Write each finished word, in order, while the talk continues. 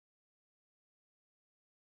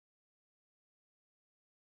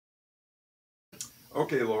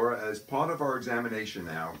Okay, Laura, as part of our examination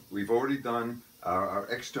now, we've already done our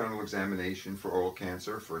external examination for oral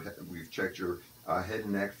cancer. We've checked your head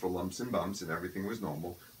and neck for lumps and bumps and everything was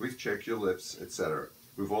normal. We've checked your lips, etc.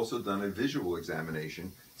 We've also done a visual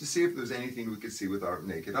examination to see if there's anything we could see with our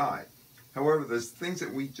naked eye. However, there's things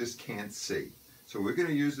that we just can't see. So we're going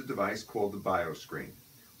to use a device called the BioScreen.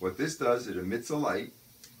 What this does, it emits a light,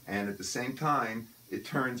 and at the same time, it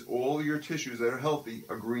turns all your tissues that are healthy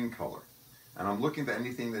a green color. And I'm looking for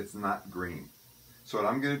anything that's not green. So what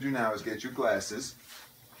I'm going to do now is get you glasses.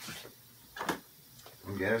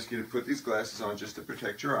 I'm going to ask you to put these glasses on just to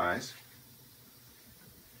protect your eyes.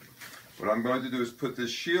 What I'm going to do is put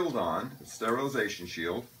this shield on, a sterilization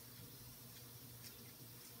shield.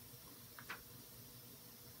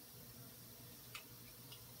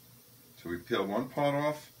 So we peel one part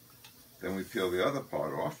off, then we peel the other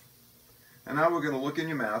part off. And now we're going to look in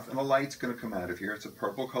your mouth, and a light's going to come out of here. It's a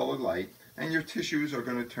purple colored light, and your tissues are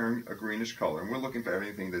going to turn a greenish color. And we're looking for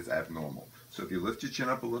anything that's abnormal. So if you lift your chin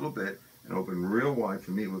up a little bit and open real wide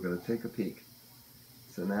for me, we're going to take a peek.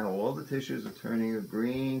 So now all the tissues are turning a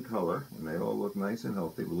green color, and they all look nice and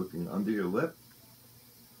healthy. We're looking under your lip.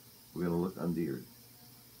 We're going to look under your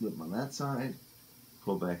lip on that side.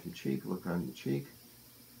 Pull back your cheek, look on your cheek.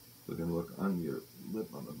 We're going to look on your lip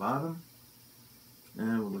on the bottom.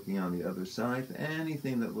 And we're looking on the other side for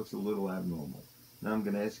anything that looks a little abnormal. Now I'm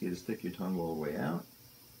going to ask you to stick your tongue all the way out.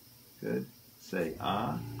 Good. Say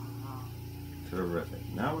ah. Terrific.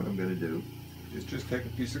 Now what I'm going to do is just take a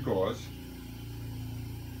piece of gauze.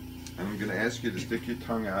 And I'm going to ask you to stick your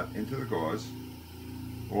tongue out into the gauze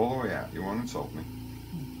all the way out. You won't insult me.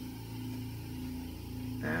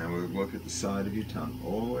 And we'll look at the side of your tongue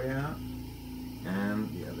all the way out. And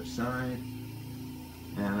the other side.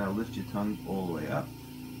 And I'll lift your tongue all the way up.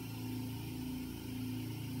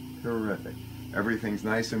 Terrific. Everything's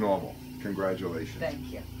nice and normal. Congratulations.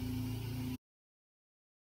 Thank you.